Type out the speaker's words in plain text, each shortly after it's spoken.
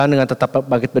Dengan tetap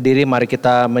bangkit berdiri, mari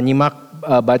kita menyimak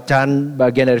bacaan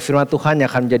bagian dari firman Tuhan yang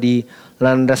akan menjadi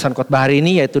landasan khotbah hari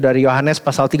ini, yaitu dari Yohanes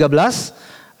pasal 13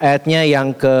 ayatnya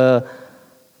yang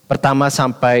pertama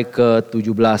sampai ke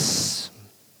 17.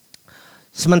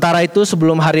 Sementara itu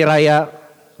sebelum hari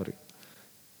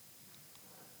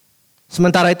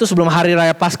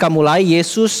raya Paskah mulai,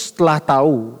 Yesus telah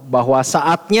tahu bahwa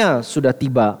saatnya sudah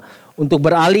tiba untuk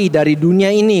beralih dari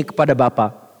dunia ini kepada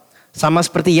Bapa. Sama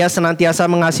seperti Ia senantiasa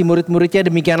mengasihi murid-muridnya,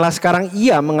 demikianlah sekarang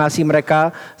Ia mengasihi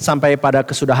mereka sampai pada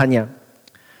kesudahannya.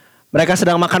 Mereka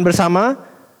sedang makan bersama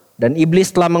dan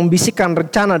iblis telah membisikkan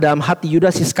rencana dalam hati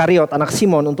Yudas Iskariot anak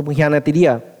Simon untuk mengkhianati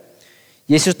Dia.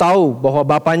 Yesus tahu bahwa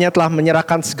Bapanya telah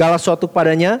menyerahkan segala sesuatu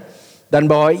kepadanya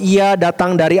dan bahwa Ia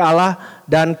datang dari Allah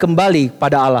dan kembali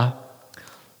pada Allah.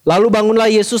 Lalu bangunlah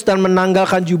Yesus dan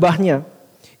menanggalkan jubahnya.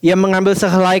 Ia mengambil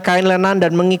sehelai kain lenan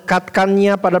dan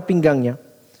mengikatkannya pada pinggangnya.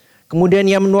 Kemudian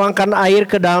Ia menuangkan air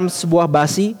ke dalam sebuah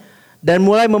basi dan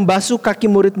mulai membasuh kaki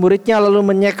murid-muridnya, lalu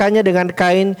menyekanya dengan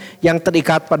kain yang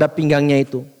terikat pada pinggangnya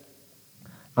itu.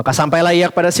 Maka sampailah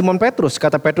Ia kepada Simon Petrus.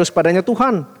 Kata Petrus padanya,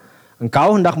 "Tuhan,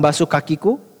 Engkau hendak membasuh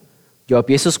kakiku?" Jawab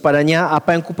Yesus kepadanya,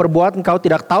 "Apa yang kuperbuat engkau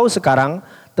tidak tahu sekarang,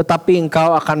 tetapi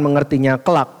engkau akan mengertinya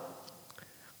kelak."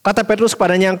 Kata Petrus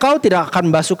kepadanya, "Engkau tidak akan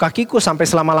membasuh kakiku sampai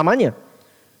selama-lamanya."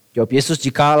 Jawab Yesus,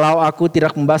 "Jikalau aku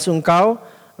tidak membasuh engkau,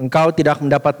 engkau tidak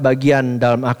mendapat bagian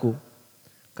dalam aku."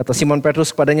 Kata Simon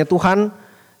Petrus kepadanya, "Tuhan,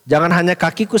 jangan hanya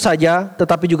kakiku saja,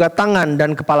 tetapi juga tangan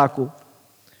dan kepalaku."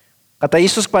 Kata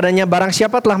Yesus kepadanya, "Barang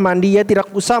siapa telah mandi, ia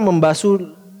tidak usah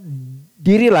membasuh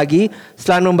diri lagi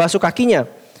selain membasuh kakinya,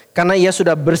 karena ia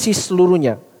sudah bersih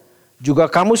seluruhnya.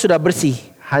 Juga kamu sudah bersih,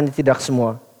 hanya tidak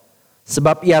semua.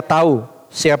 Sebab ia tahu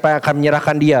siapa yang akan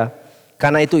menyerahkan dia,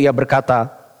 karena itu ia berkata,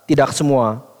 tidak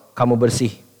semua kamu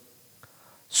bersih."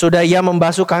 Sudah Ia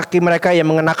membasuh kaki mereka yang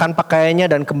mengenakan pakaiannya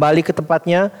dan kembali ke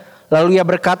tempatnya. Lalu Ia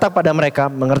berkata pada mereka,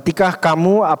 "Mengertikah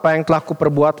kamu apa yang telah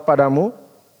kuperbuat padamu?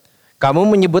 Kamu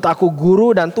menyebut aku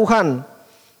guru dan Tuhan.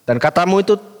 Dan katamu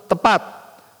itu tepat,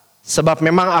 sebab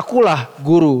memang akulah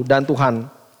guru dan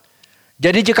Tuhan.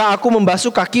 Jadi jika aku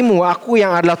membasuh kakimu, aku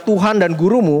yang adalah Tuhan dan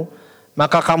gurumu,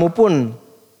 maka kamu pun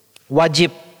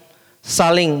wajib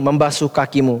saling membasuh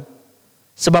kakimu.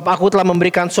 Sebab aku telah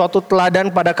memberikan suatu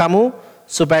teladan pada kamu,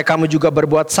 supaya kamu juga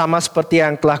berbuat sama seperti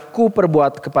yang telah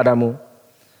kuperbuat kepadamu.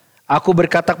 Aku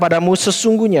berkata kepadamu,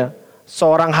 sesungguhnya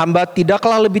seorang hamba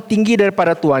tidaklah lebih tinggi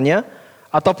daripada tuannya,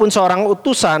 ataupun seorang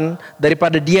utusan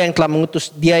daripada dia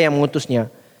yang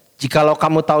mengutusnya. Jikalau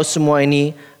kamu tahu semua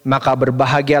ini, maka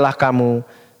berbahagialah kamu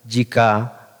jika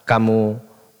kamu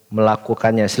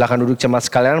melakukannya." Silakan duduk jemaat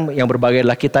sekalian. Yang berbahagia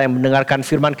adalah kita yang mendengarkan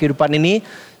firman kehidupan ini,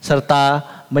 serta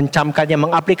mencamkannya,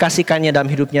 mengaplikasikannya dalam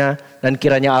hidupnya. Dan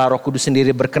kiranya Allah Roh Kudus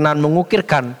sendiri berkenan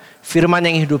mengukirkan firman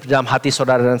yang hidup dalam hati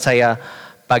saudara dan saya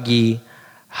pagi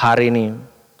hari ini.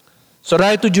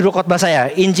 Saudara, itu judul khotbah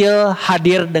saya, Injil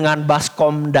hadir dengan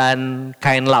Baskom dan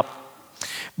Kain lap.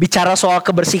 Bicara soal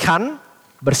kebersihan,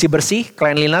 bersih-bersih,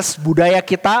 cleanliness, budaya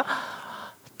kita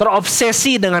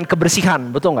terobsesi dengan kebersihan,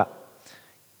 betul nggak?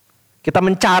 Kita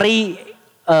mencari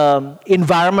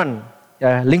environment,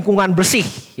 ya, lingkungan bersih,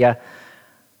 ya,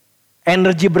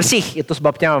 energi bersih. Itu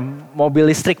sebabnya mobil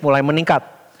listrik mulai meningkat.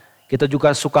 Kita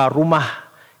juga suka rumah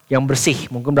yang bersih.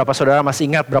 Mungkin beberapa saudara masih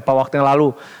ingat berapa waktu yang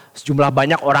lalu sejumlah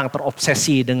banyak orang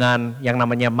terobsesi dengan yang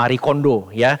namanya Marie Kondo,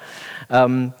 ya.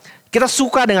 Kita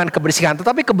suka dengan kebersihan,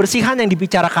 tetapi kebersihan yang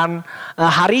dibicarakan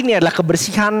hari ini adalah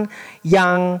kebersihan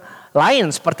yang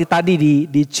lain seperti tadi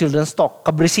di Children's Talk.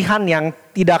 Kebersihan yang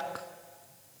tidak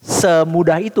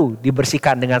semudah itu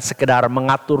dibersihkan dengan sekedar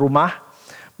mengatur rumah,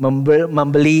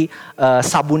 membeli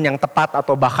sabun yang tepat,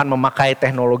 atau bahkan memakai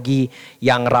teknologi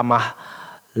yang ramah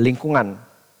lingkungan.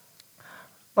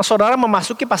 Nah, saudara,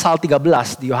 memasuki pasal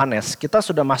 13 di Yohanes, kita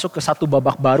sudah masuk ke satu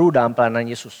babak baru dalam pelayanan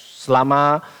Yesus.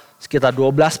 Selama sekitar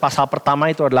 12 pasal pertama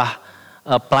itu adalah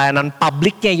pelayanan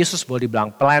publiknya Yesus, boleh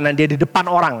dibilang. Pelayanan dia di depan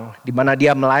orang, di mana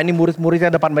dia melayani murid-muridnya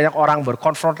depan banyak orang,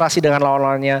 berkonfrontasi dengan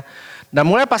lawan-lawannya. Dan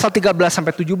mulai pasal 13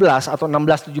 sampai 17 atau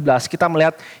 16-17 kita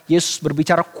melihat Yesus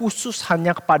berbicara khusus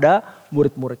hanya kepada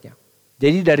murid-muridnya.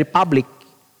 Jadi dari publik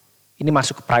ini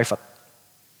masuk ke private.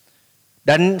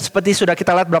 Dan seperti sudah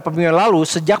kita lihat beberapa minggu lalu,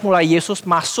 sejak mulai Yesus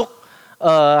masuk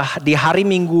di hari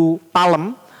Minggu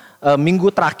Palem,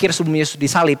 minggu terakhir sebelum Yesus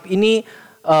disalib, ini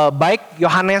baik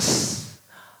Yohanes,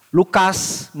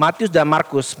 Lukas, Matius dan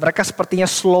Markus, mereka sepertinya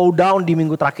slow down di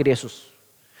minggu terakhir Yesus.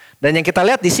 Dan yang kita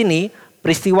lihat di sini,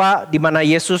 peristiwa di mana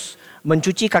Yesus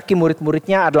mencuci kaki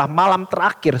murid-muridnya adalah malam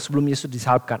terakhir sebelum Yesus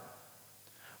disalibkan.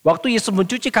 Waktu Yesus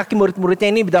mencuci kaki murid-muridnya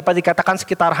ini dapat dikatakan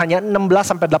sekitar hanya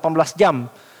 16-18 jam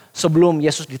sebelum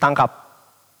Yesus ditangkap.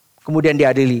 Kemudian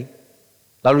diadili.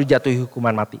 lalu jatuhi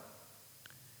hukuman mati.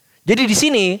 Jadi di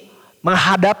sini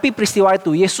menghadapi peristiwa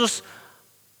itu, Yesus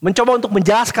mencoba untuk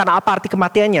menjelaskan apa arti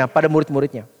kematiannya pada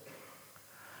murid-muridnya.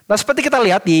 Nah, seperti kita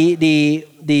lihat di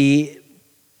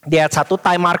ayat 1,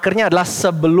 time markernya adalah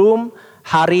sebelum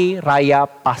hari raya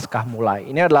Paskah mulai.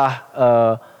 Ini adalah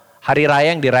hari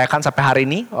raya yang dirayakan sampai hari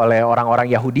ini oleh orang-orang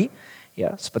Yahudi.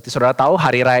 Ya, seperti saudara tahu,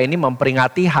 hari raya ini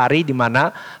memperingati hari di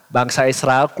mana bangsa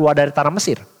Israel keluar dari tanah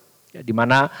Mesir. Ya, di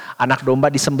mana anak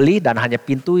domba disembelih dan hanya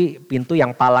pintu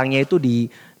yang palangnya itu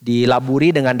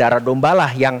dilaburi dengan darah domba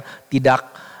lah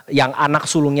yang anak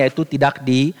sulungnya itu tidak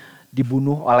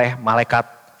dibunuh oleh malaikat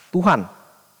Tuhan.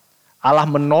 Allah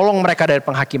menolong mereka dari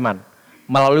penghakiman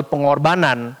melalui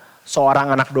pengorbanan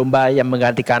seorang anak domba yang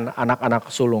menggantikan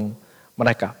anak-anak sulung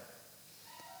mereka.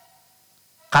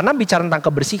 Karena bicara tentang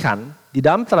kebersihan, di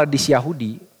dalam tradisi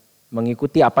Yahudi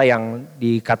mengikuti apa yang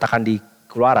dikatakan di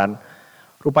Keluaran,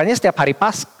 rupanya setiap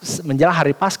menjelang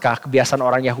hari Paskah, kebiasaan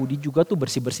orang Yahudi juga tuh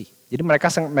bersih-bersih. Jadi mereka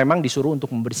memang disuruh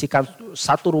untuk membersihkan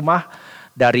satu rumah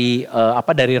dari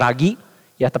ragi,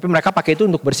 ya. Tapi mereka pakai itu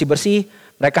untuk bersih-bersih.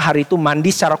 Mereka hari itu mandi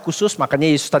secara khusus, makanya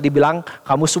Yesus tadi bilang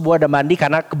kamu semua ada mandi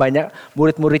karena kebanyak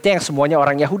murid-muridnya yang semuanya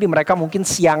orang Yahudi, mereka mungkin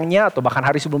siangnya atau bahkan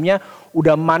hari sebelumnya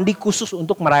udah mandi khusus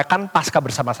untuk merayakan Paskah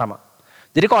bersama-sama.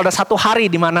 Jadi kalau ada satu hari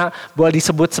di mana boleh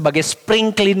disebut sebagai spring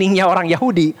cleaningnya orang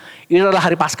Yahudi, itu adalah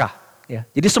hari Paskah. Ya,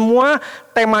 jadi semua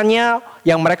temanya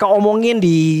yang mereka omongin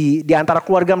di antara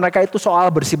keluarga mereka itu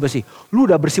soal bersih-bersih. Lu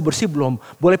udah bersih-bersih belum?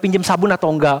 Boleh pinjam sabun atau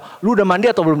enggak? Lu udah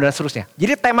mandi atau belum? Dan seterusnya.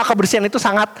 Jadi tema kebersihan itu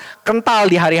sangat kental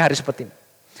di hari-hari seperti ini.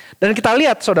 Dan kita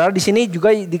lihat saudara di sini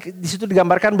juga di situ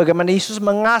digambarkan bagaimana Yesus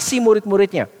mengasihi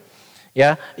murid-muridnya.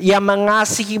 Ya, ia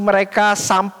mengasihi mereka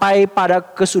sampai pada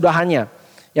kesudahannya.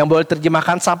 Yang boleh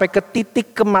terjemahkan sampai ke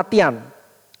titik kematian.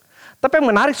 Tapi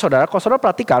yang menarik saudara, kalau saudara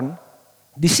perhatikan,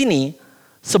 di sini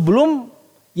sebelum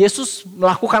Yesus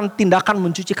melakukan tindakan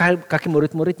mencuci kaki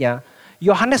murid-muridnya,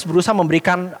 Yohanes berusaha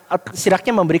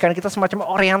setidaknya memberikan kita semacam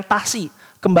orientasi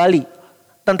kembali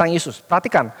tentang Yesus.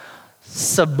 Perhatikan,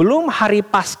 sebelum hari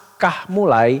Paskah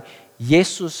mulai,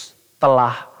 Yesus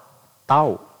telah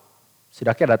tahu.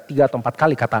 Setidaknya ada 3 atau 4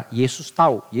 kali kata Yesus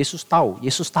tahu, Yesus tahu,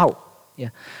 Yesus tahu.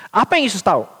 Ya. Apa yang Yesus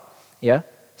tahu? Ya,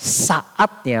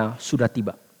 saatnya sudah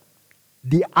tiba.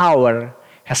 The hour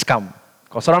has come.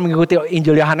 Kalau saudara mengikuti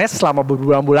Injil Yohanes selama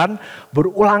berbulan-bulan,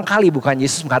 berulang kali bukan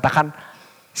Yesus mengatakan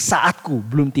saatku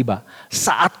belum tiba,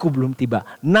 saatku belum tiba,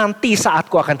 nanti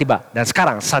saatku akan tiba. Dan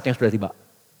sekarang saatnya sudah tiba.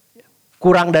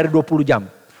 Kurang dari 20 jam,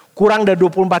 kurang dari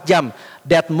 24 jam.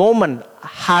 That moment,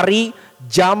 hari,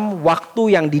 jam,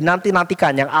 waktu yang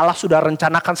dinanti-nantikan, yang Allah sudah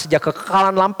rencanakan sejak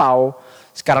kekekalan lampau,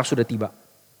 sekarang sudah tiba.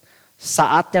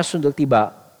 Saatnya sudah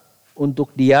tiba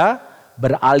untuk dia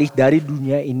beralih dari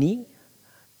dunia ini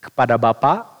kepada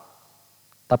Bapa,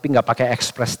 tapi nggak pakai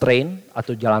express train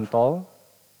atau jalan tol,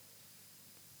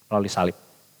 melalui salib.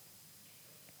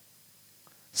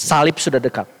 Salib sudah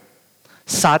dekat,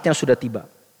 saatnya sudah tiba.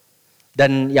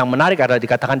 Dan yang menarik adalah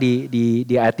dikatakan di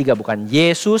ayat 3 bukan,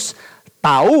 Yesus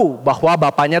tahu bahwa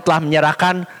Bapaknya telah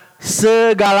menyerahkan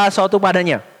segala sesuatu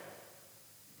padanya.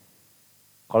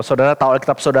 Kalau saudara tahu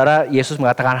Alkitab saudara, Yesus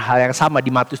mengatakan hal yang sama di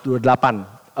Matius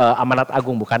 28. Amanat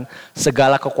agung bukan,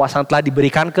 segala kekuasaan telah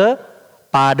diberikan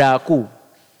kepadaku.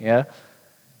 Ya.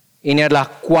 Ini adalah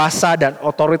kuasa dan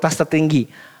otoritas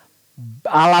tertinggi.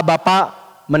 Allah Bapa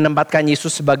menempatkan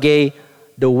Yesus sebagai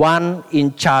the one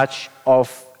in charge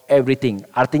of everything.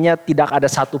 Artinya tidak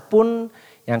ada satupun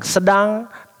yang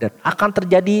sedang dan akan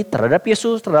terjadi terhadap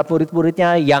Yesus, terhadap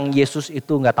murid-muridnya yang Yesus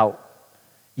itu nggak tahu.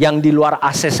 Yang di luar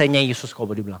ACC-nya Yesus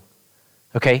kalau boleh dibilang.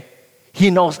 Okay? He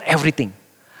knows everything.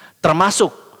 Termasuk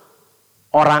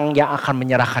orang yang akan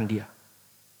menyerahkan dia.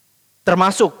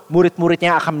 Termasuk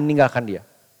murid-muridnya yang akan meninggalkan dia.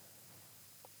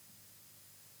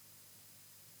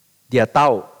 Dia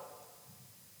tahu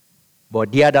bahwa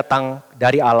dia datang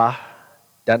dari Allah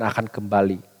dan akan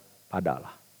kembali pada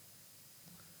Allah.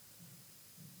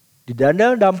 Di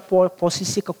dalam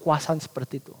posisi kekuasaan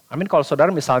seperti itu. Amin, kalau saudara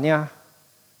misalnya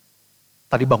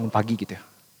tadi bangun pagi gitu ya.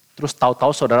 Terus tahu-tahu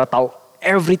saudara tahu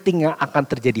everything yang akan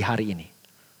terjadi hari ini.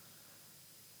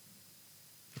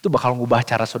 Itu bakal ngubah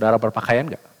cara saudara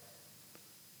berpakaian gak?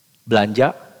 Belanja,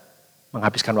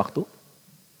 menghabiskan waktu.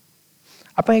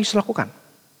 Apa yang Yesus lakukan?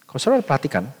 Kalau saudara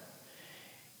perhatikan,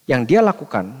 yang dia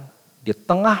lakukan di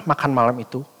tengah makan malam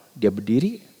itu, dia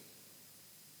berdiri,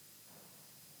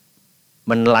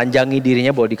 menelanjangi dirinya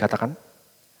boleh dikatakan,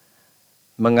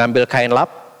 mengambil kain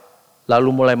lap, lalu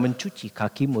mulai mencuci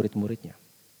kaki murid-muridnya.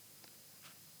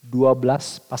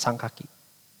 12 pasang kaki.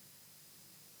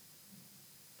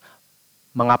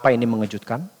 Mengapa ini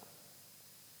mengejutkan?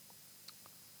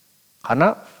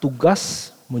 Karena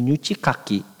tugas menyuci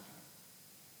kaki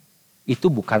itu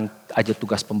bukan aja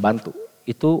tugas pembantu.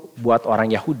 Itu buat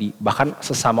orang Yahudi, bahkan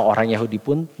sesama orang Yahudi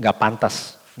pun gak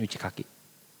pantas nyuci kaki.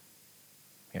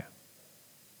 Ya.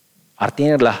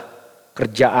 Artinya adalah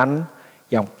kerjaan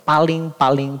yang paling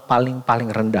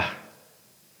rendah.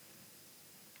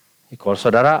 Kalau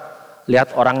saudara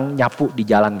lihat orang nyapu di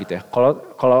jalan gitu ya,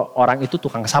 kalau orang itu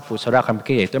tukang sapu, saudara akan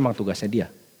pikir ya itu emang tugasnya dia.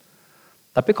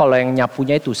 Tapi kalau yang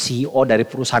nyapunya itu CEO dari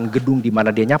perusahaan gedung di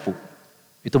mana dia nyapu,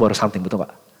 itu baru something, betul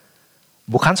Pak?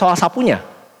 Bukan soal sapunya,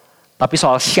 tapi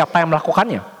soal siapa yang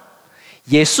melakukannya.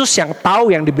 Yesus yang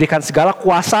tahu, yang diberikan segala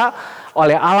kuasa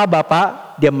oleh Allah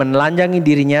Bapa, dia menelanjangi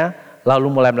dirinya lalu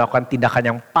mulai melakukan tindakan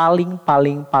yang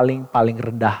paling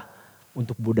rendah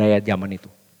untuk budaya zaman itu.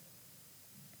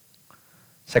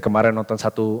 Saya kemarin nonton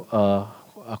satu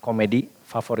komedi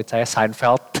favorit saya,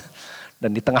 Seinfeld,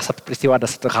 dan di tengah satu peristiwa ada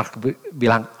satu karakter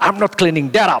bilang, I'm not cleaning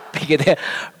that up, gitu ya.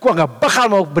 Gua nggak bakal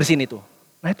mau bersihin itu.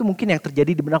 Nah itu mungkin yang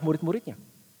terjadi di benak murid-muridnya.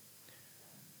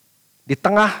 Di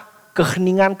tengah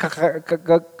keheningan,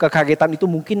 kekagetan itu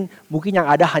mungkin yang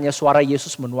ada hanya suara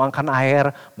Yesus menuangkan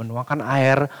air,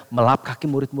 melap kaki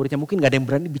murid-muridnya. Mungkin gak ada yang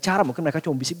berani bicara, mungkin mereka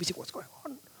cuma bisik-bisik, what's going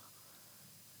on?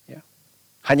 Ya.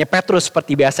 Hanya Petrus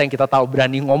seperti biasa yang kita tahu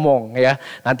berani ngomong ya.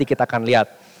 Nanti kita akan lihat.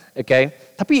 Okay.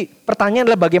 Tapi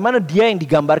pertanyaan adalah bagaimana dia yang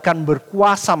digambarkan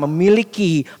berkuasa,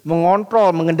 memiliki,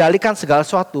 mengontrol, mengendalikan segala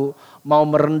sesuatu, mau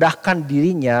merendahkan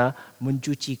dirinya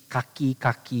mencuci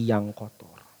kaki-kaki yang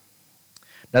kotor.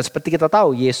 Dan seperti kita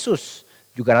tahu, Yesus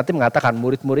juga nanti mengatakan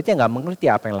murid-muridnya gak mengerti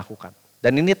apa yang lakukan.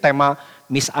 Dan ini tema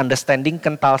misunderstanding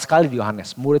kental sekali di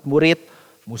Yohanes. Murid-murid,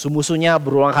 musuh-musuhnya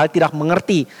berulang kali tidak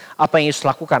mengerti apa yang Yesus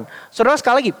lakukan. Saudara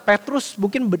sekali lagi, Petrus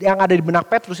mungkin yang ada di benak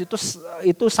Petrus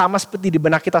itu sama seperti di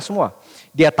benak kita semua.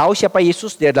 Dia tahu siapa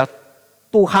Yesus, dia adalah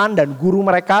Tuhan dan guru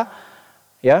mereka.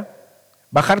 Ya.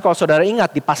 Bahkan kalau saudara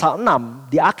ingat di pasal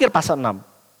 6, di akhir pasal 6.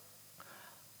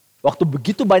 Waktu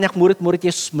begitu banyak murid-murid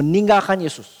Yesus meninggalkan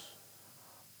Yesus.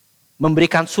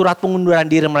 Memberikan surat pengunduran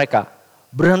diri mereka.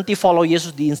 Berhenti follow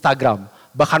Yesus di Instagram.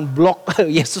 Bahkan blok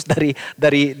Yesus dari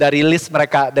list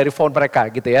mereka, dari phone mereka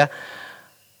gitu ya.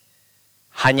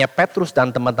 Hanya Petrus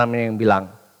dan teman-teman yang bilang,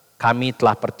 kami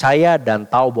telah percaya dan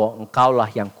tahu bahwa engkaulah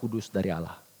yang kudus dari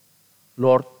Allah.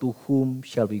 Lord, to whom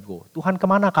shall we go? Tuhan,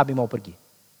 kemana kami mau pergi?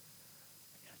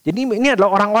 Jadi ini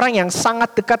adalah orang-orang yang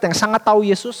sangat dekat, yang sangat tahu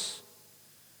Yesus.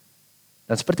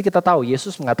 Dan seperti kita tahu,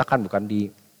 Yesus mengatakan bukan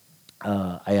di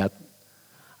ayat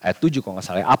 7 kalau nggak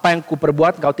salah. Apa yang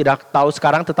kuperbuat engkau tidak tahu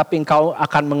sekarang, tetapi engkau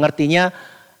akan mengertinya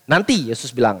nanti,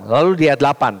 Yesus bilang. Lalu di ayat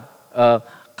 8,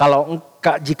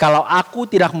 jikalau aku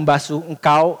tidak membasuh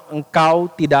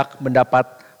engkau tidak mendapat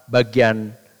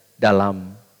bagian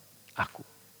dalam aku.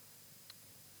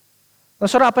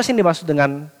 Nah, saudara, apa sih yang dimaksud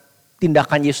dengan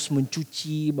tindakan Yesus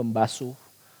mencuci, membasuh?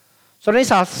 Saudara, ini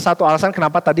salah satu alasan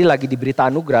kenapa tadi lagi di berita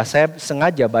anugerah saya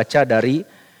sengaja baca dari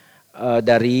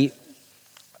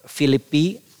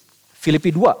Filipi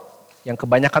 2 yang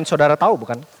kebanyakan saudara tahu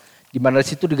bukan? Di mana di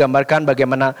situ digambarkan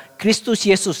bagaimana Kristus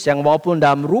Yesus yang walaupun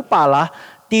dalam rupa Allah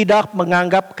tidak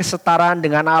menganggap kesetaraan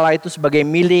dengan Allah itu sebagai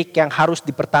milik yang harus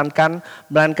dipertahankan,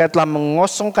 melainkan telah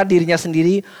mengosongkan dirinya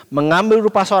sendiri, mengambil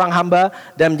rupa seorang hamba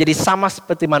dan menjadi sama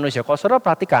seperti manusia. Kalau saudara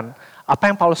perhatikan apa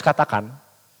yang Paulus katakan,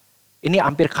 ini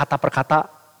hampir kata per kata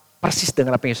persis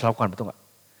dengan apa yang Yesus lakukan, betul gak?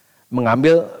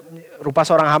 Mengambil rupa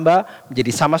seorang hamba,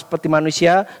 menjadi sama seperti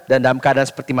manusia, dan dalam keadaan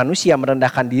seperti manusia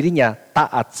merendahkan dirinya,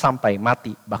 taat sampai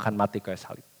mati, bahkan mati kayu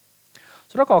salib.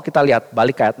 Saudara, kalau kita lihat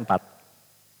balik ke ayat 4.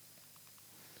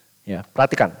 Ya,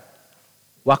 perhatikan,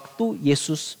 waktu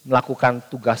Yesus melakukan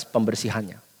tugas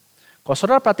pembersihannya. Kalau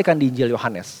saudara perhatikan di Injil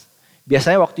Yohanes,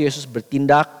 biasanya waktu Yesus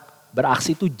bertindak,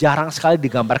 beraksi itu jarang sekali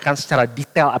digambarkan secara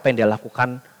detail apa yang dia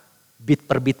lakukan, bit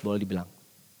per bit boleh dibilang.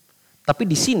 Tapi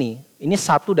di sini, ini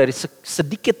satu dari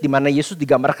sedikit di mana Yesus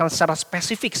digambarkan secara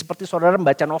spesifik seperti saudara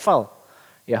membaca novel.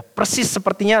 Ya, persis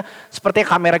seperti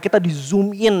kamera kita di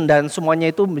zoom in dan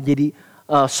semuanya itu menjadi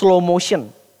slow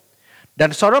motion. Dan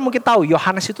saudara mungkin tahu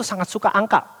Yohanes itu sangat suka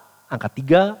angka. Angka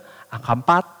 3, angka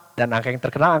 4, dan angka yang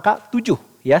terkenal angka 7.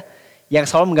 Ya, yang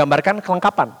selalu menggambarkan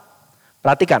kelengkapan.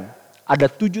 Perhatikan, ada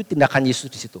 7 tindakan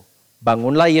Yesus di situ.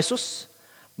 Bangunlah Yesus,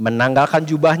 menanggalkan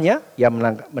jubahnya, yang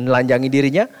menelanjangi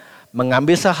dirinya,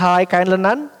 mengambil sehelai kain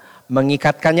lenan,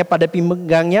 mengikatkannya pada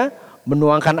pinggangnya,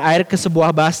 menuangkan air ke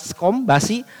sebuah baskom,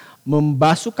 basi,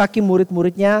 membasuh kaki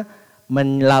murid-muridnya,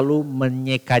 lalu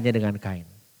menyekanya dengan kain.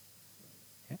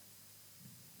 Ya.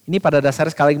 Ini pada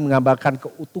dasarnya sekali lagi menggambarkan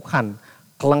keutuhan,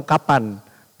 kelengkapan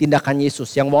tindakan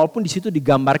Yesus, yang walaupun di situ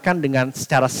digambarkan dengan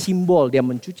secara simbol dia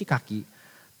mencuci kaki,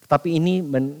 tetapi ini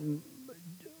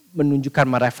menunjukkan,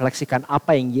 merefleksikan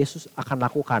apa yang Yesus akan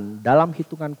lakukan dalam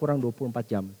hitungan kurang 24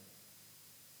 jam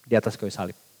di atas kayu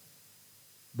salib.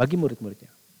 Bagi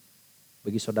murid-muridnya,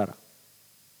 bagi saudara,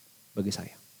 bagi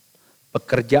saya.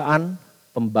 Pekerjaan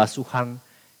pembasuhan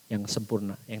yang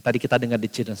sempurna. Yang tadi kita dengar di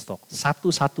Children's Talk.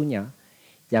 Satu-satunya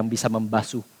yang bisa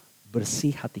membasuh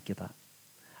bersih hati kita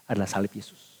adalah salib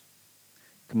Yesus.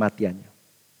 Kematiannya.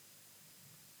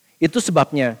 Itu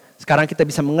sebabnya sekarang kita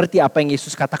bisa mengerti apa yang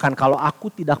Yesus katakan. Kalau aku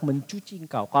tidak mencuci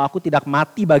engkau, kalau aku tidak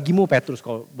mati bagimu, Petrus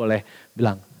kalau boleh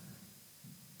bilang.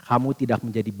 Kamu tidak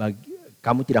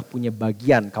punya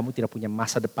bagian, kamu tidak punya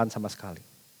masa depan sama sekali.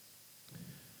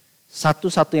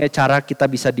 Satu-satunya cara kita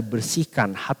bisa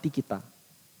dibersihkan hati kita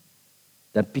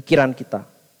dan pikiran kita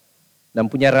dan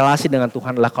punya relasi dengan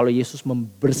Tuhan adalah kalau Yesus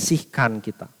membersihkan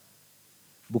kita.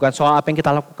 Bukan soal apa yang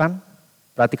kita lakukan.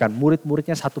 Perhatikan,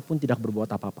 murid-muridnya satu pun tidak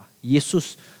berbuat apa-apa.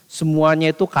 Yesus,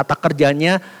 semuanya itu kata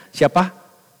kerjanya siapa?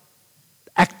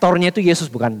 Aktornya itu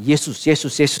Yesus, bukan Yesus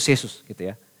gitu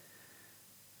ya.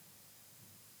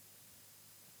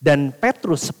 Dan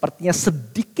Petrus sepertinya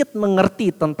sedikit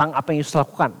mengerti tentang apa yang Yesus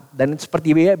lakukan. Dan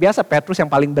seperti biasa Petrus yang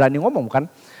paling berani ngomong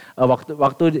kan.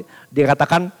 Waktu dia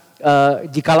katakan,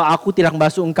 jikalau aku tidak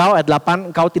membasuh engkau, ayat 8,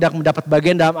 engkau tidak mendapat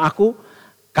bagian dalam aku.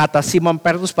 Kata Simon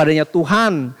Petrus padanya,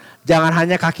 Tuhan jangan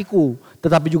hanya kakiku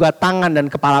tetapi juga tangan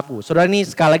dan kepalaku. Saudara, ini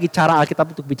sekali lagi cara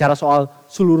Alkitab untuk bicara soal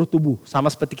seluruh tubuh.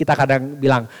 Sama seperti kita kadang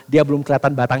bilang dia belum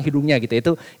kelihatan batang hidungnya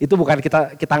gitu. Itu bukan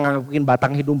kita nganggukin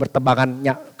batang hidung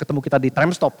bertebangannya ketemu kita di tram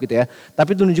stop gitu ya.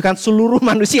 Tapi itu menunjukkan seluruh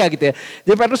manusia gitu ya.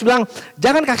 Jadi Petrus bilang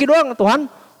jangan kaki doang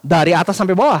Tuhan, dari atas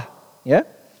sampai bawah. Ya,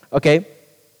 oke.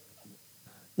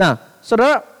 Nah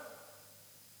saudara,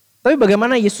 tapi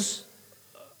bagaimana Yesus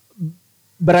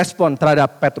berespon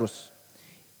terhadap Petrus?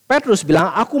 Petrus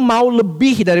bilang, aku mau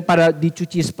lebih daripada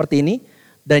dicuci seperti ini.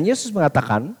 Dan Yesus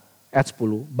mengatakan, ayat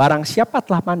 10, barang siapa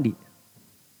telah mandi.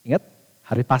 Ingat,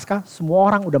 hari Paskah semua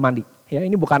orang udah mandi. Ya,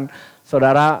 ini bukan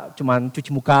saudara cuman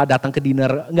cuci muka datang ke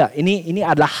dinner. Enggak, ini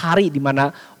adalah hari di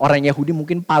mana orang Yahudi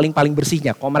mungkin paling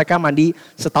bersihnya. Kalau mereka mandi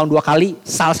setahun 2 kali,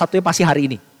 salah satunya pasti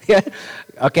hari ini.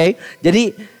 Oke,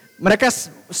 jadi mereka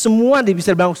semua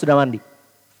bisa bilang sudah mandi.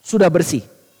 Sudah bersih.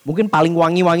 Mungkin paling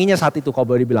wangi-wanginya saat itu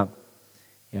kalau boleh dibilang.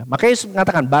 Ya, makanya Yesus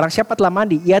mengatakan barang siapa telah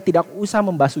mandi, ia tidak usah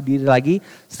membasuh diri lagi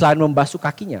selain membasuh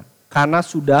kakinya. Karena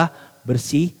sudah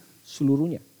bersih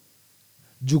seluruhnya.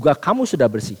 Juga kamu sudah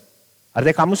bersih.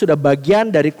 Artinya kamu sudah bagian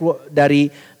dari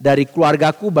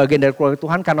keluargaku, bagian dari keluarga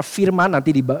Tuhan. Karena firman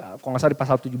nanti kalau nggak salah di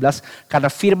pasal 17. Karena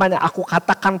firman yang aku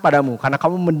katakan padamu. Karena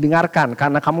kamu mendengarkan,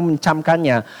 karena kamu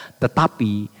mencamkannya.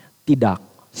 Tetapi tidak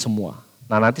semua.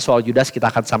 Nah nanti soal Judas kita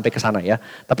akan sampai ke sana ya.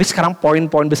 Tapi sekarang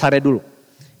poin-poin besarnya dulu.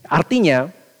 Artinya,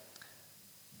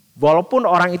 walaupun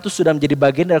orang itu sudah menjadi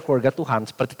bagian dari keluarga Tuhan,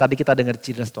 seperti tadi kita dengar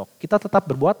Children's Talk, kita tetap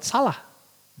berbuat salah,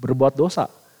 berbuat dosa,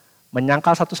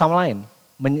 menyangkal satu sama lain,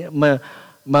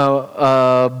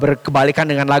 berkebalikan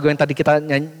dengan lagu yang tadi kita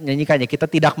nyanyikannya.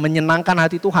 Kita tidak menyenangkan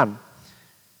hati Tuhan.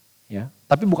 Ya,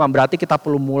 tapi bukan berarti kita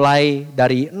perlu mulai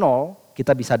dari nol.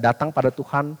 Kita bisa datang pada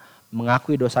Tuhan,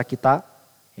 mengakui dosa kita,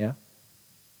 ya.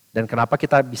 Dan kenapa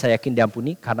kita bisa yakin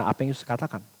diampuni? Karena apa yang Yesus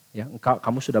katakan. Ya,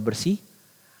 kamu sudah bersih,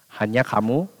 hanya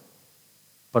kamu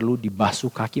perlu dibasuh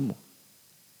kakimu.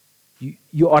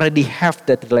 You already have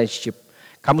that relationship.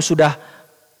 Kamu sudah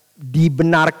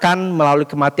dibenarkan melalui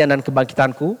kematian dan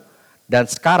kebangkitanku. Dan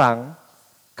sekarang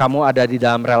kamu ada di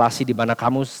dalam relasi di mana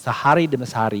kamu sehari demi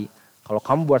sehari. Kalau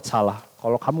kamu buat salah,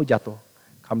 kalau kamu jatuh,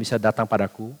 kamu bisa datang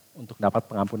padaku untuk dapat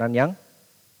pengampunan yang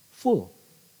full.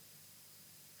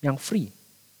 Yang free.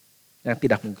 Yang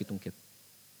tidak mungkit-ungkit.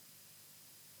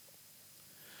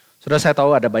 Sudah saya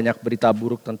tahu ada banyak berita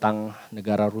buruk tentang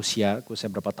negara Rusia,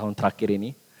 khususnya beberapa tahun terakhir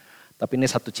ini. Tapi ini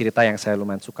satu cerita yang saya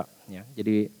lumayan suka. Ya.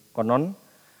 Jadi konon,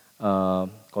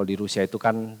 kalau di Rusia itu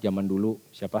kan zaman dulu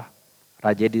siapa?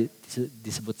 Raja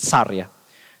disebut Tsar ya.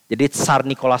 Jadi Tsar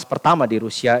Nicholas pertama di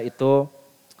Rusia itu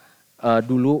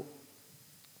dulu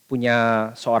punya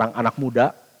seorang anak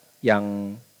muda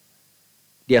yang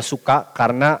dia suka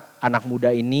karena anak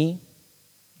muda ini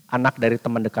anak dari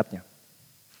teman dekatnya.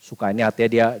 Suka ini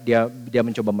artinya dia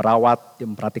mencoba merawat, dia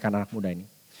memperhatikan anak muda ini.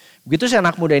 Begitu si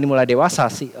anak muda ini mulai dewasa,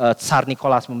 Tsar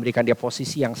Nicholas memberikan dia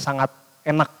posisi yang sangat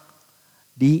enak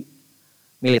di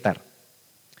militer.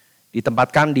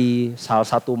 Ditempatkan di salah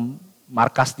satu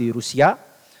markas di Rusia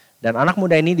dan anak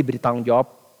muda ini diberi tanggung jawab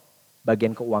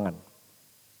bagian keuangan.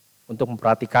 Untuk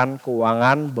memperhatikan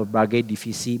keuangan berbagai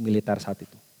divisi militer saat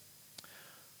itu.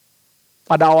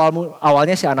 Pada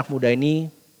awalnya si anak muda ini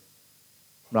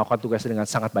melakukan tugasnya dengan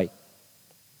sangat baik.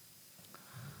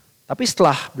 Tapi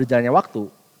setelah berjalannya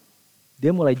waktu,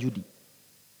 dia mulai judi.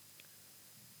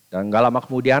 Dan gak lama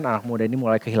kemudian anak muda ini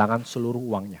mulai kehilangan seluruh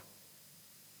uangnya.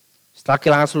 Setelah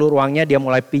kehilangan seluruh uangnya, dia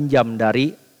mulai pinjam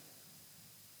dari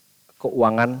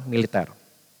keuangan militer.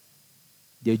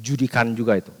 Dia judikan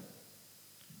juga itu.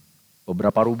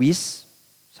 Beberapa rubis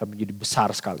sampai jadi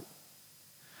besar sekali.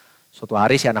 Suatu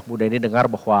hari si anak muda ini dengar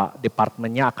bahwa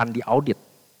departemennya akan diaudit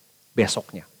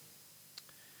besoknya.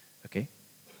 Oke.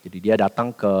 Jadi dia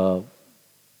datang ke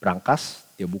brankas,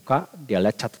 dia buka, dia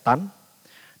lihat catatan,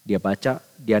 dia baca,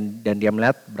 dan dia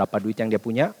melihat berapa duit yang dia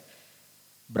punya,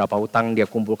 berapa hutang dia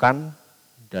kumpulkan,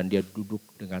 dan dia duduk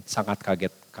dengan sangat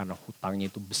kaget karena hutangnya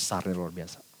itu besar dan luar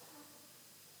biasa.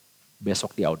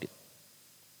 Besok diaudit.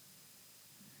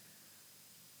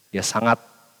 Dia sangat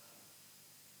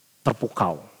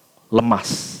terpukau,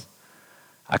 lemas.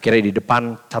 Akhirnya di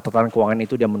depan catatan keuangan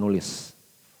itu dia menulis,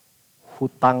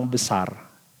 hutang besar,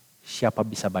 siapa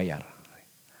bisa bayar?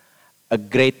 A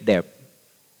great debt,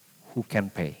 who can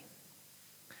pay?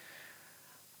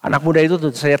 Anak muda itu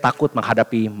tentu saja takut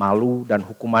menghadapi malu dan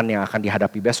hukuman yang akan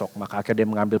dihadapi besok. Maka akhirnya dia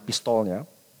mengambil pistolnya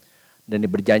dan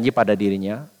dia berjanji pada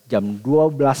dirinya, jam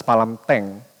 12 malam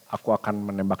teng, aku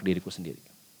akan menembak diriku sendiri.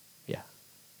 Ya,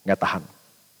 nggak tahan.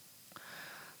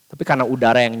 Tapi karena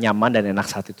udara yang nyaman dan enak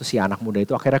saat itu, si anak muda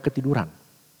itu akhirnya ketiduran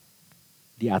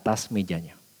di atas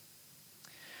mejanya.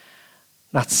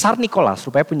 Nah, Tsar Nicholas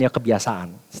rupanya punya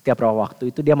kebiasaan. Setiap beberapa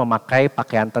waktu itu dia memakai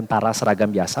pakaian tentara seragam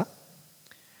biasa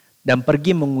dan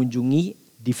pergi mengunjungi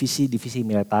divisi-divisi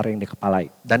militer yang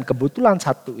dikepalai. Dan kebetulan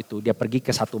satu itu dia pergi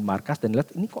ke satu markas dan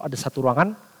lihat ini kok ada satu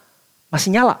ruangan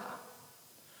masih nyala.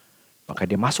 Maka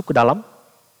dia masuk ke dalam,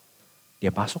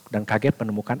 dia masuk dan kaget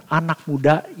menemukan anak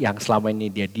muda yang selama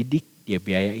ini dia didik, dia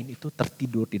biayain itu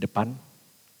tertidur di depan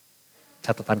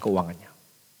catatan keuangannya.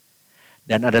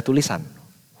 Dan ada tulisan,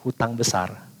 hutang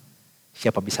besar,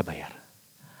 siapa bisa bayar?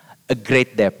 A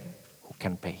great debt, who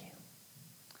can pay?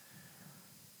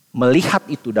 Melihat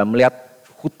itu dan melihat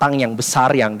hutang yang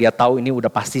besar yang dia tahu ini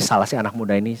udah pasti salah si anak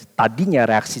muda ini. Tadinya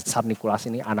reaksi Tsar Nicholas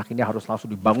ini, anak ini harus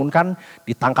langsung dibangunkan,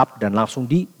 ditangkap dan langsung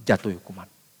dijatuhi hukuman.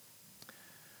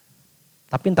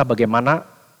 Tapi entah bagaimana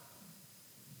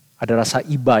ada rasa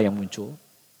iba yang muncul.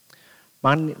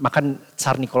 Maka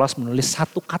Tsar Nicholas menulis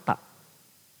satu kata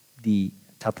di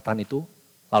catatan itu,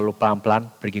 lalu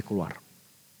pelan-pelan pergi keluar.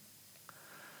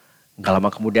 Gak lama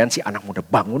kemudian si anak muda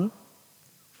bangun,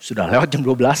 sudah lewat jam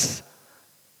 12.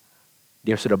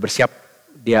 Dia sudah bersiap,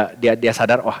 dia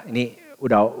sadar, wah ini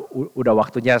udah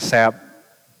waktunya saya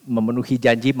memenuhi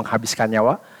janji menghabiskan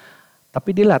nyawa. Tapi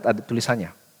dilihat ada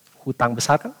tulisannya, hutang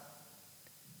besar kan?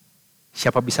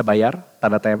 Siapa bisa bayar?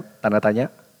 Tanda tanya.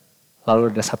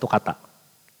 Lalu ada satu kata,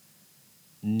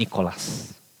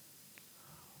 Nicholas.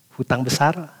 Hutang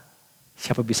besar,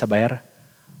 siapa bisa bayar?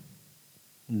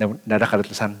 Dan ada kata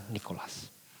tulisan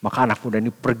Nicholas. Maka anak muda ini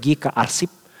pergi ke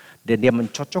arsip dan dia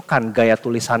mencocokkan gaya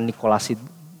tulisan Nicholas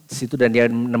situ dan dia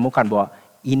menemukan bahwa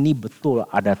ini betul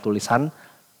ada tulisan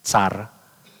Tsar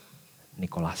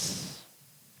Nicholas.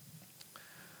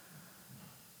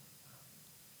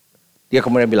 Dia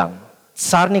kemudian bilang,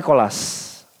 Tsar Nicholas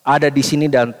ada di sini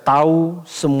dan tahu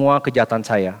semua kejahatan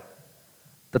saya.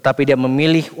 Tetapi dia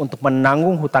memilih untuk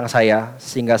menanggung hutang saya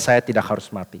sehingga saya tidak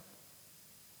harus mati.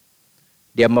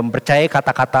 Dia mempercayai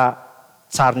kata-kata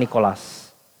Tsar Nicholas.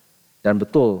 Dan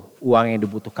betul uang yang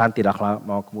dibutuhkan tidak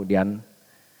mau kemudian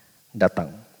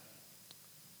datang.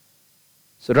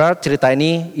 Saudara, cerita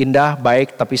ini indah,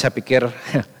 baik, tapi saya pikir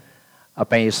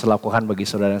apa yang Yesus lakukan bagi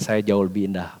saudara dan saya jauh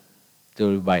lebih indah.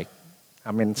 Jauh lebih baik.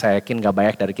 Amin, saya yakin gak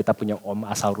banyak dari kita punya om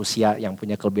asal Rusia yang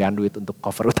punya kelebihan duit untuk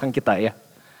cover utang kita ya.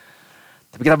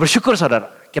 Tapi kita bersyukur saudara,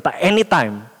 kita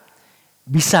anytime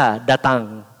bisa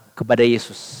datang kepada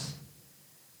Yesus.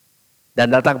 Dan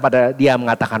datang kepada dia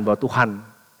mengatakan bahwa Tuhan,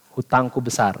 hutangku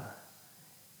besar,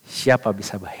 siapa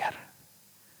bisa bayar?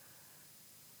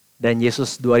 Dan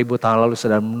Yesus 2000 tahun lalu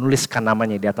sudah menuliskan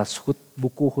namanya di atas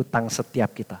buku hutang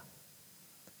setiap kita.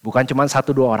 Bukan cuma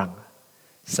 1-2 orang,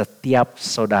 setiap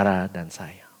saudara dan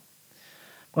saya.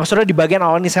 Maka saudara, di bagian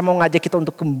awal ini saya mau ngajak kita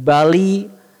untuk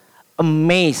kembali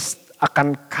amazed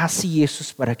akan kasih Yesus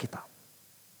pada kita.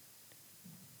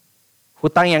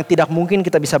 Hutang yang tidak mungkin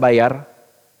kita bisa bayar,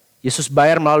 Yesus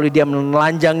bayar melalui dia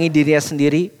menelanjangi dirinya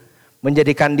sendiri,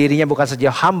 menjadikan dirinya bukan saja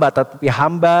hamba, tapi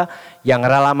hamba yang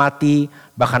rela mati,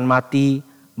 bahkan mati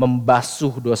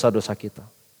membasuh dosa-dosa kita.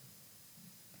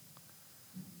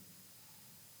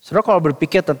 Saudara, kalau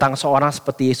berpikir tentang seorang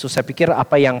seperti Yesus, saya pikir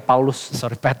apa yang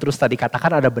Petrus tadi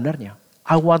katakan ada benarnya.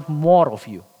 I want more of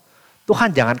you.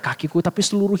 Tuhan, jangan kakiku tapi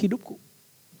seluruh hidupku.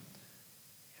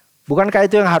 Bukankah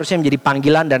itu yang harusnya menjadi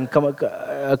panggilan dan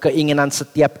keinginan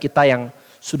setiap kita yang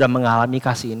sudah mengalami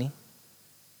kasih ini?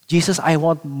 Jesus, I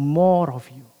want more of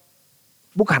you.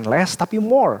 Bukan less tapi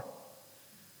more.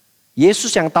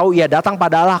 Yesus yang tahu ia datang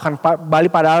pada Allah akan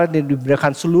kembali pada Allah dan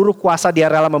diberikan seluruh kuasa,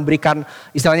 dia rela memberikan,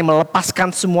 istilahnya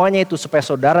melepaskan semuanya itu supaya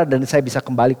saudara dan saya bisa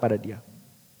kembali pada dia.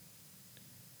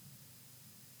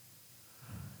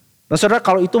 Nah saudara,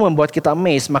 kalau itu membuat kita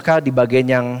amazed, maka di bagian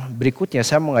yang berikutnya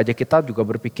saya mau ngajak kita juga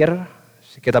berpikir,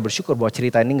 kita bersyukur bahwa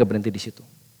cerita ini gak berhenti di situ.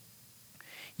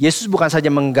 Yesus bukan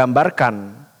saja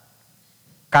menggambarkan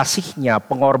kasihnya,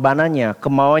 pengorbanannya,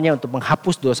 kemauannya untuk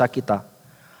menghapus dosa kita.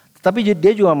 Tapi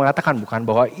dia juga mengatakan bukan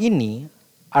bahwa ini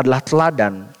adalah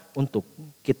teladan untuk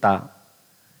kita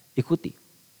ikuti.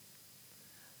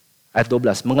 Ayat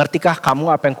 12, mengertikah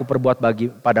kamu apa yang kuperbuat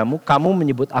padamu? Kamu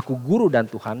menyebut aku guru dan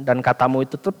Tuhan, dan katamu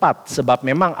itu tepat, sebab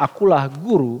memang akulah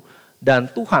guru dan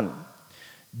Tuhan.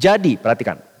 Jadi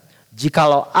perhatikan,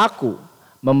 jikalau aku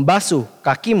membasuh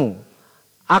kakimu,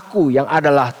 aku yang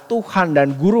adalah Tuhan dan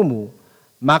gurumu,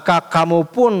 maka kamu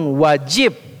pun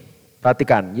wajib.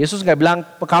 Perhatikan, Yesus gak bilang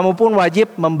kamu pun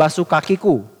wajib membasuh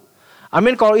kakiku.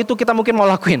 Amin, kalau itu kita mungkin mau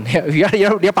lakuin.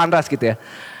 Dia pantas gitu ya.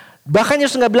 Bahkan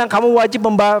Yesus gak bilang kamu wajib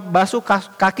membasuh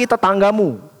kaki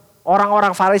tetanggamu.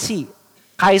 Orang-orang Farisi,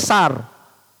 Kaisar,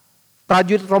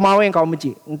 prajurit Romawi yang kamu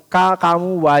benci.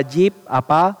 Kamu wajib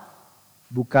apa?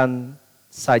 Bukan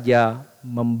saja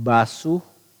membasuh,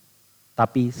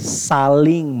 tapi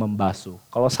saling membasuh.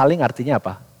 Kalau saling artinya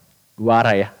apa? Dua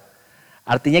arah ya.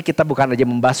 Artinya kita bukan aja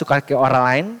membasuh kaki orang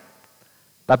lain,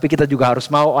 tapi kita juga harus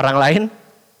mau orang lain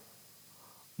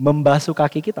membasuh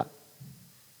kaki kita.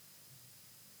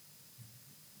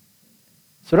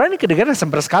 Saudara, ini kedengaran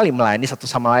sempurna sekali, melayani satu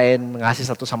sama lain, mengasihi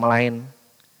satu sama lain.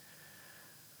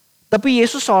 Tapi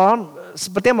Yesus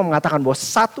sepertinya mengatakan bahwa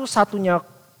satu-satunya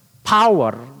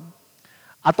power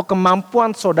atau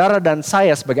kemampuan saudara dan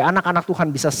saya sebagai anak-anak Tuhan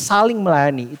bisa saling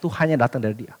melayani itu hanya datang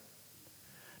dari Dia.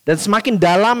 Dan semakin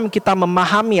dalam kita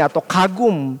memahami atau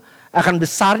kagum akan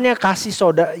besarnya kasih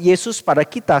saudara Yesus pada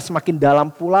kita, semakin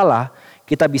dalam pula lah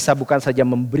kita bisa bukan saja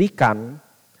memberikan,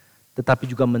 tetapi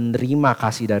juga menerima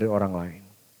kasih dari orang lain.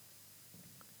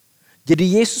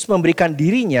 Jadi Yesus memberikan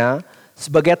dirinya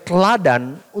sebagai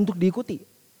teladan untuk diikuti.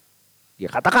 Dia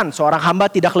katakan seorang hamba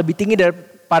tidak lebih tinggi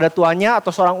daripada tuannya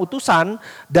atau seorang utusan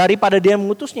daripada dia yang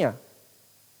mengutusnya.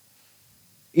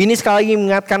 Ini sekali lagi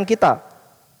mengingatkan kita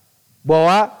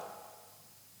bahwa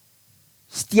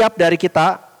setiap dari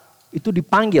kita itu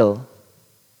dipanggil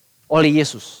oleh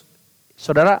Yesus.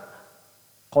 Saudara,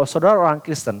 kalau saudara orang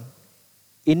Kristen,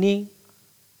 ini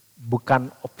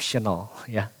bukan optional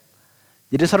ya.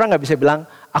 Jadi saudara gak bisa bilang,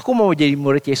 aku mau jadi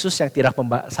murid Yesus yang tidak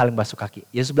saling basuh kaki.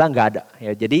 Yesus bilang gak ada.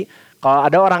 Ya, jadi kalau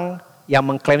ada orang yang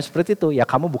mengklaim seperti itu, ya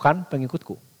kamu bukan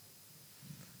pengikutku.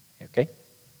 Oke?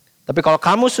 Tapi kalau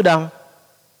kamu sudah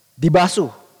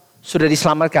dibasuh, sudah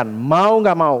diselamatkan, mau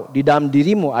gak mau, di dalam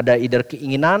dirimu ada either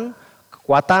keinginan,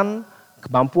 kekuatan,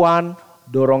 kemampuan,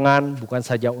 dorongan, bukan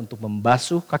saja untuk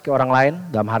membasuh kaki orang lain,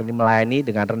 dalam hal ini melayani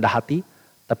dengan rendah hati,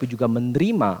 tapi juga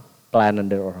menerima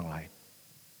pelayanan dari orang lain.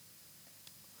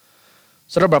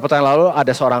 Saudara, beberapa tahun lalu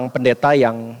ada seorang pendeta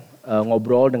yang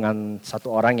ngobrol dengan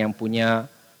satu orang yang punya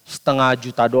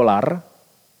 $500,000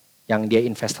 yang dia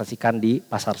investasikan di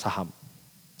pasar saham.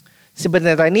 Si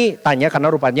pendeta ini tanya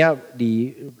karena rupanya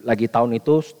lagi tahun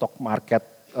itu stock market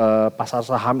pasar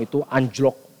saham itu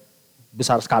anjlok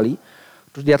besar sekali.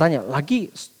 Terus dia tanya,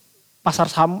 lagi pasar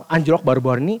saham anjlok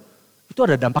baru-baru ini itu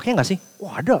ada dampaknya gak sih?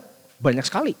 Wah ada, banyak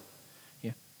sekali.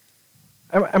 Ya.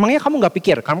 Emangnya kamu gak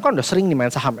pikir, kamu kan udah sering nih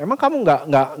main saham. Emang kamu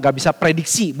gak bisa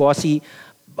prediksi bahwa si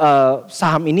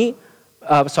saham ini,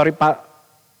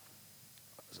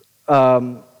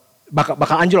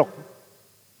 bakal anjlok.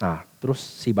 Nah terus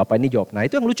si bapak ini jawab, nah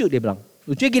itu yang lucu dia bilang.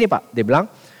 Lucunya gini Pak, dia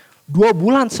bilang 2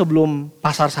 bulan sebelum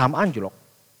pasar saham anjlok,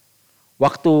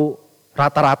 waktu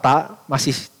rata-rata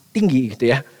masih tinggi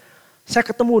gitu ya. Saya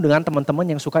ketemu dengan teman-teman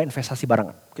yang suka investasi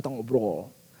barengan. Kita ngobrol.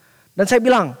 Dan saya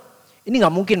bilang, ini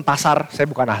gak mungkin pasar, saya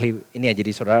bukan ahli ini ya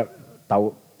jadi saudara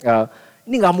tahu.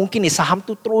 Ini gak mungkin nih saham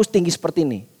tuh terus tinggi seperti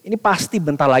ini. Ini pasti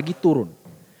bentar lagi turun.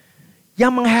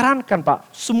 Yang mengherankan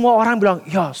Pak, semua orang bilang,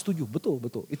 ya setuju, betul.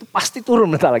 Itu pasti turun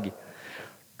bentar lagi.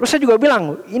 Terus saya juga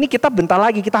bilang, ini kita bentar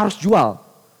lagi kita harus jual.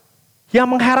 Yang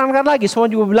mengherankan lagi,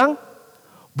 semua juga bilang,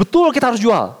 betul kita harus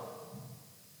jual.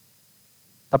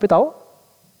 Tapi tahu?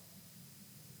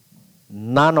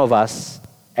 None of us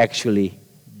actually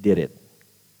did it.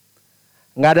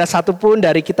 Nggak ada satupun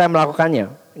dari kita yang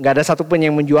melakukannya. Nggak ada satupun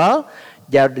yang menjual.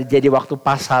 Jadi waktu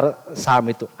pasar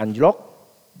saham itu anjlok,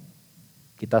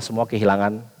 kita semua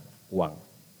kehilangan uang.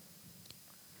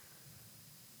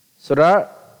 Saudara,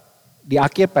 di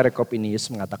akhir perikop ini Yesus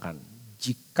mengatakan,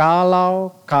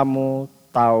 jikalau kamu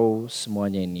tahu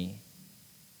semuanya ini,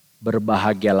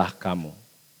 berbahagialah kamu.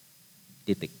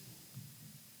 Titik.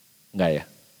 Enggak ya?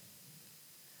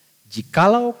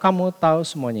 Jikalau kamu tahu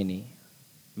semuanya ini,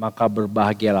 maka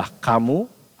berbahagialah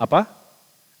kamu, apa?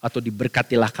 Atau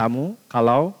diberkatilah kamu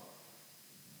kalau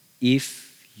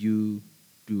if you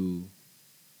do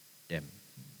them.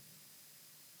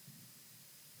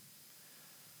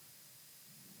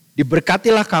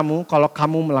 Diberkatilah kamu kalau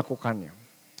kamu melakukannya.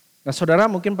 Nah,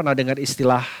 saudara mungkin pernah dengar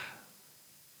istilah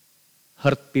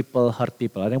hurt people.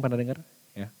 Ada yang pernah dengar?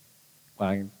 Ya.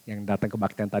 Yang datang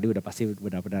kebaktian tadi udah pasti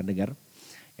udah pernah dengar.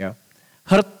 Ya.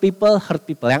 Hurt people.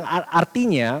 Yang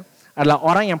artinya adalah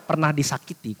orang yang pernah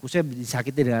disakiti, khususnya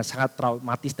disakiti dengan sangat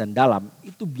traumatis dan dalam,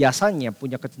 itu biasanya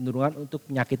punya kecenderungan untuk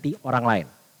menyakiti orang lain.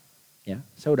 Ya,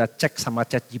 saya udah cek sama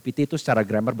ChatGPT itu secara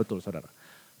grammar betul, saudara.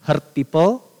 Hurt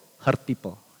people.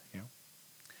 Ya.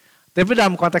 Tapi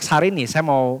dalam konteks hari ini saya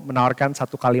mau menawarkan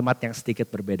satu kalimat yang sedikit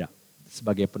berbeda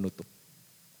sebagai penutup.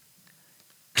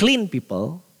 Clean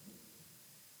people.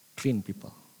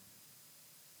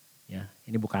 Ya,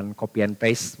 ini bukan copy and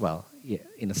paste, well, yeah,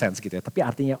 in a sense gitu ya. Tapi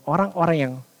artinya orang-orang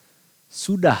yang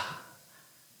sudah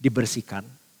dibersihkan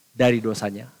dari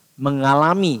dosanya,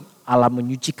 mengalami Allah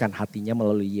menyucikan hatinya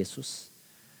melalui Yesus,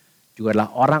 juga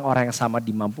adalah orang-orang yang sama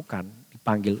dimampukan,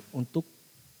 dipanggil untuk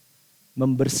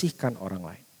membersihkan orang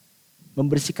lain.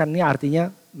 Membersihkan ini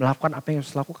artinya melakukan apa yang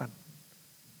harus dilakukan.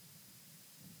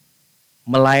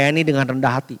 Melayani dengan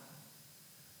rendah hati.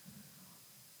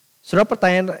 Saudara,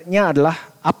 pertanyaannya adalah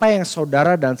apa yang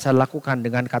saudara dan saya lakukan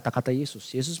dengan kata-kata Yesus.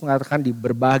 Yesus mengatakan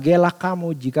berbahagialah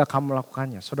kamu jika kamu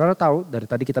melakukannya. Saudara tahu dari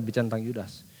tadi kita bicara tentang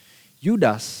Yudas.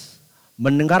 Yudas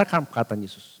mendengarkan perkataan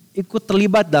Yesus. Ikut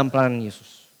terlibat dalam pelayanan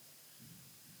Yesus.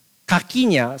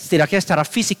 Kakinya setidaknya secara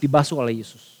fisik dibasuh oleh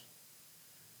Yesus.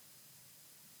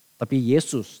 Tapi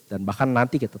Yesus dan bahkan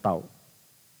nanti kita tahu.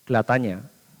 Kelihatannya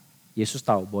Yesus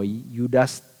tahu bahwa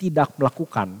Yudas tidak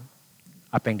melakukan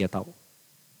apa yang dia tahu.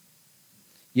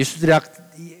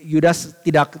 Yudas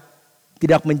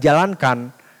tidak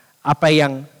menjalankan apa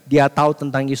yang dia tahu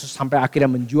tentang Yesus sampai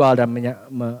akhirnya menjual dan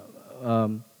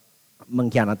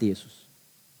mengkhianati Yesus.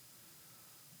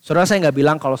 Saudara, saya nggak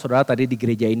bilang kalau saudara tadi di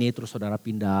gereja ini terus saudara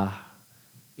pindah,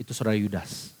 itu saudara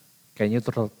Yudas. Kayaknya itu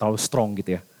terlalu strong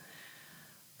gitu ya.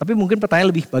 Tapi mungkin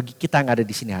pertanyaan lebih bagi kita yang ada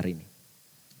di sini hari ini.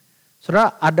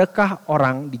 Saudara, adakah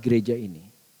orang di gereja ini?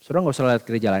 Saudara nggak usah lihat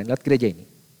gereja lain, lihat gereja ini,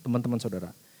 teman-teman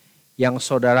saudara. Yang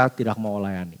saudara tidak mau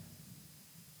layani.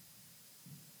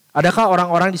 Adakah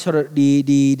orang-orang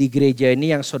di gereja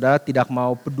ini yang saudara tidak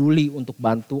mau peduli untuk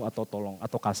bantu atau tolong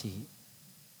atau kasihi?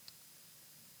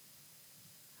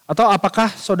 Atau apakah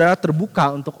saudara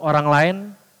terbuka untuk orang lain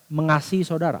mengasihi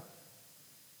saudara?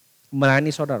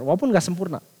 Melayani saudara, walaupun gak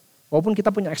sempurna. Walaupun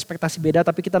kita punya ekspektasi beda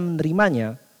tapi kita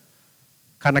menerimanya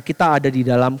karena kita ada di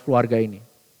dalam keluarga ini.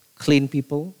 Clean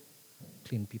people.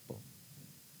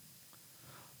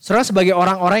 Saudara, sebagai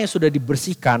orang-orang yang sudah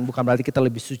dibersihkan, bukan berarti kita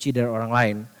lebih suci dari orang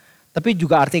lain. Tapi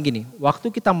juga artinya gini, waktu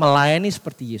kita melayani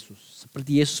seperti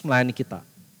Yesus melayani kita.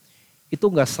 Itu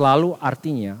gak selalu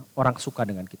artinya orang suka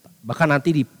dengan kita. Bahkan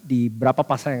nanti di beberapa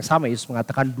pasal yang sama Yesus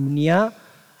mengatakan dunia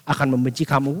akan membenci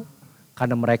kamu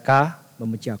karena mereka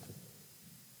membenci aku.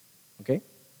 Oke?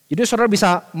 Jadi saudara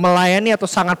bisa melayani atau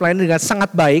sangat melayani dengan sangat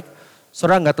baik,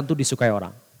 saudara gak tentu disukai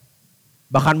orang.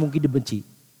 Bahkan mungkin dibenci,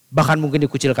 bahkan mungkin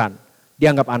dikucilkan.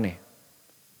 Dianggap aneh.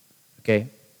 Oke.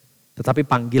 Tetapi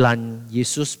panggilan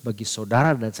Yesus bagi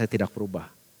saudara dan saya tidak berubah.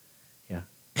 Ya,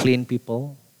 clean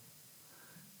people.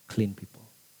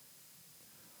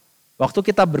 Waktu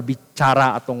kita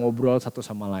berbicara atau ngobrol satu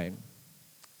sama lain,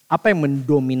 apa yang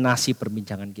mendominasi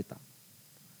perbincangan kita?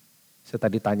 Saya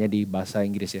tadi tanya di bahasa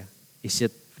Inggris ya. Is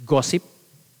it gossip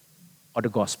or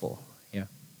the gospel? Ya.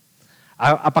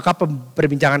 Apakah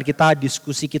perbincangan kita,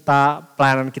 diskusi kita,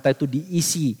 pelayanan kita itu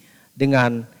diisi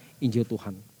dengan Injil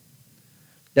Tuhan.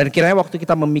 Dan kiranya waktu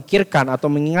kita memikirkan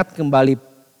atau mengingat kembali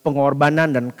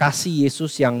pengorbanan dan kasih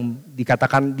Yesus yang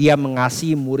dikatakan dia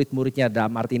mengasihi murid-muridnya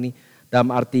dalam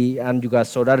artian juga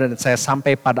saudara dan saya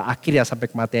sampai pada akhirnya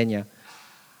sampai kematiannya.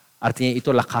 Artinya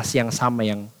itulah kasih yang sama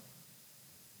yang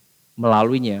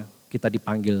melaluinya kita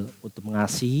dipanggil untuk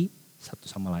mengasihi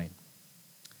satu sama lain.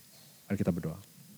 Mari kita berdoa.